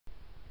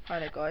Hi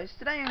there guys,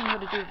 today I'm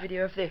going to do a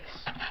video of this.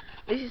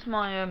 This is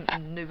my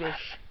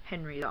newish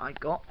Henry that I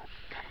got.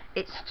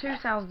 It's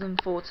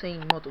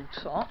 2014 model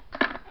top.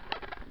 Try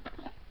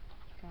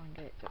and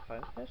get it to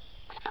focus.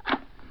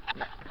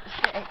 Yeah,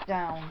 let's get it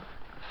down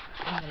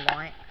in the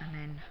light and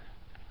then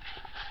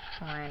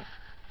try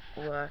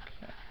and work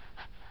it.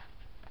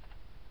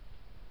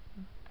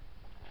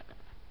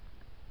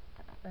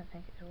 I don't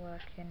think it's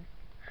working.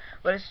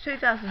 Well, it's a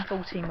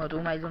 2014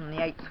 model made on the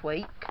 8th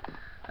week.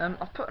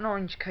 I've put an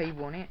orange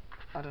cable on it,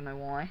 I don't know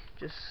why,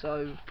 just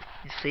so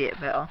you see it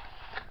better.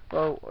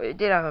 Well, it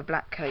did have a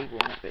black cable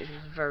on it, but it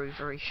was very,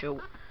 very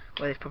short,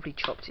 where they've probably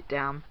chopped it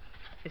down.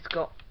 It's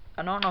got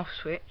an on-off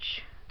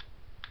switch,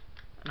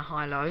 and a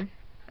high-low,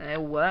 and they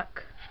all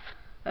work.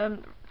 I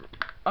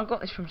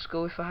got this from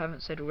school, if I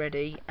haven't said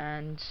already,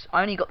 and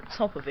I only got the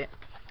top of it.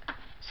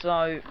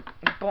 So,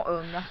 the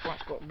bottom, that's why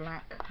it's got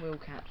black wheel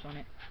caps on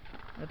it.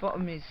 The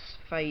bottom is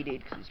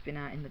faded, because it's been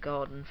out in the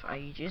garden for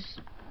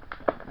ages.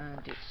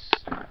 And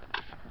it's a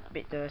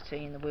bit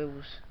dirty and the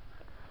wheels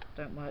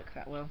don't work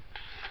that well.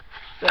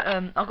 But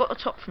I got the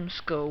top from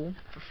school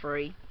for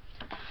free.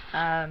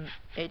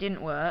 It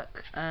didn't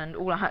work, and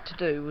all I had to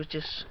do was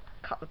just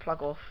cut the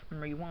plug off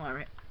and rewire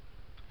it.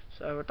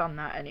 So I've done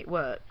that and it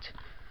worked.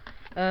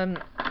 So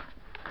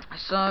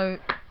I'll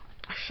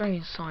show you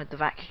inside the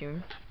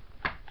vacuum.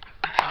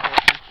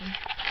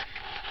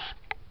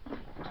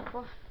 Top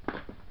off.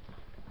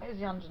 Here's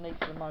the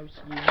underneath of the motor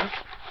unit.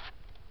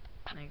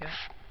 There you go.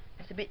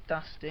 It's a bit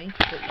dusty,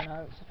 but you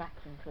know, it's a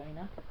vacuum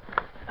cleaner.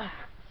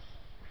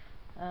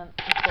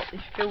 It's got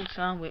this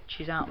filter, which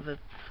is out of a,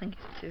 I think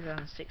it's a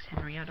 2006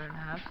 Henry, I don't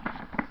have.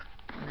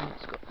 And then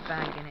it's got the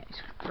bag in it,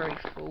 it's very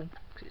full,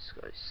 because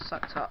it's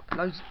sucked up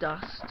loads of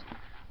dust,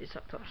 it's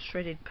sucked up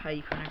shredded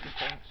paper and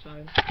everything.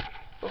 So,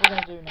 what we're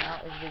going to do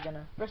now is we're going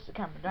to rest the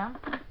camera down,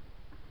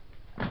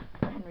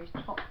 put Henry's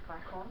top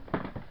back on,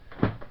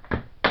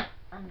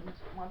 and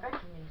my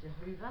vacuum needs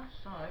a hoover,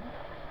 so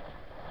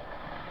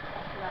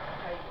pull out the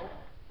cable,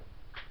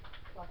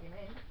 plug him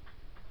in,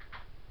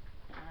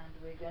 and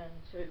we're going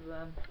to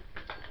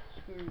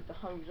screw the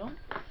hose on,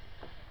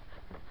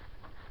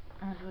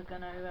 and we're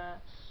going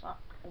to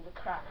suck all the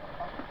crap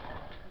off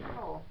the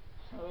floor.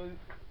 So if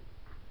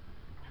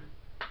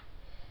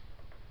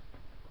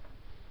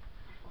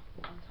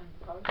I can untangle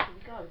the hose, here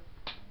we go.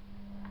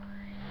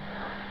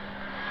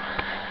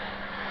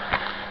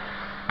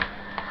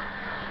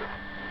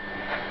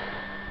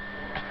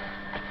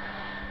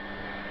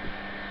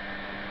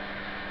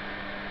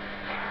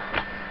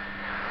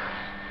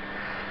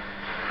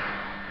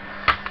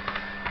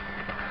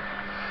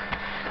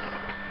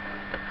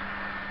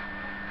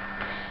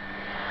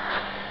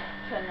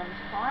 Turn them to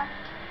fire.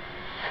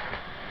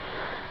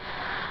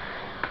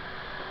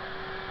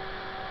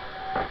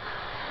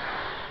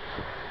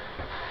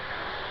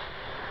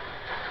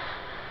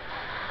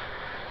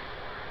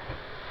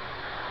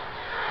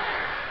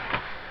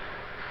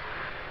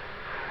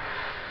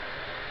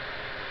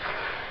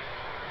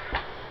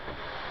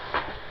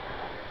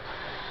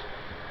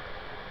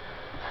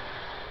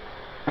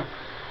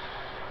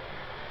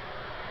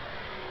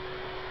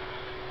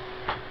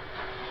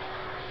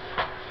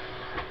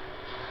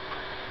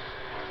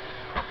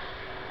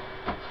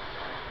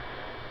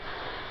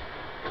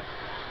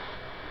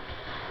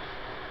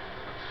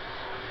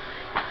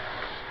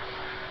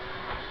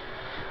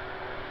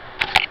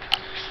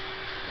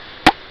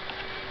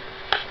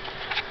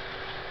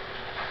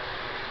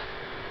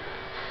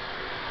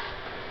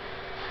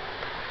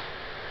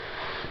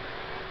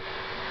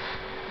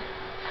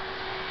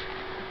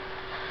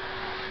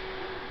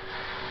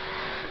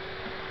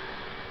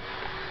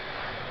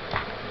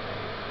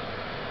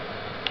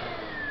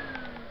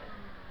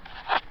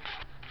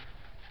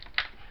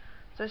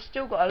 So it's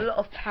still got a lot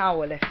of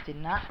power left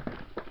in that.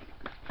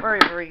 Very,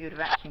 very good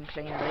vacuum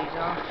cleaner these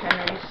are,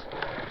 Henry's.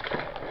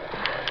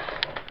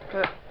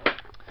 But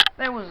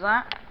there was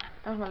that.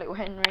 That was my little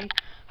Henry.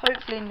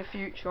 Hopefully in the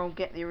future I'll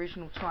get the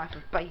original type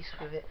of base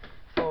with it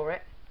for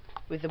it,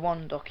 with the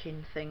one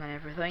docking thing and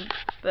everything.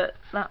 But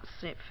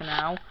that's it for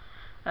now.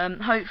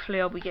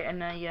 Hopefully I'll be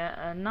getting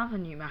another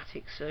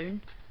pneumatic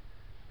soon.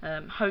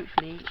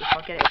 Hopefully if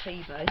I get it off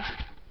eBay.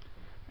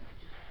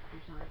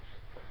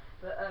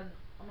 But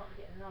I might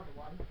be getting another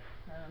one.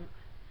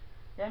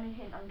 The only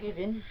hint I'm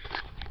giving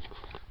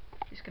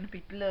is going to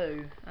be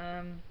blue.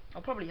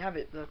 I'll probably have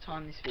it by the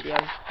time this video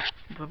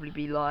will probably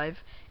be live.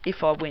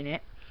 If I win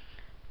it,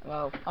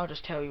 well, I'll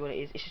just tell you what it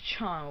is. It's a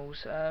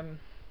Charles. Yeah,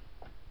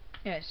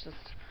 it's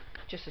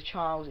just a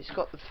Charles. It's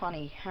got the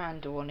funny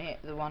handle on it,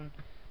 the one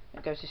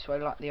that goes this way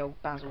like the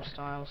old Basil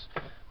styles.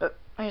 But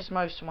here's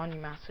most of my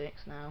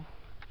pneumatics now.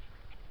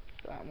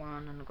 That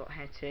one, and I've got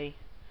Hetty.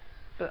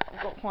 But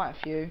I've got quite a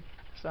few.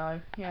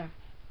 So yeah,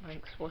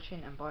 thanks for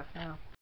watching and bye for now.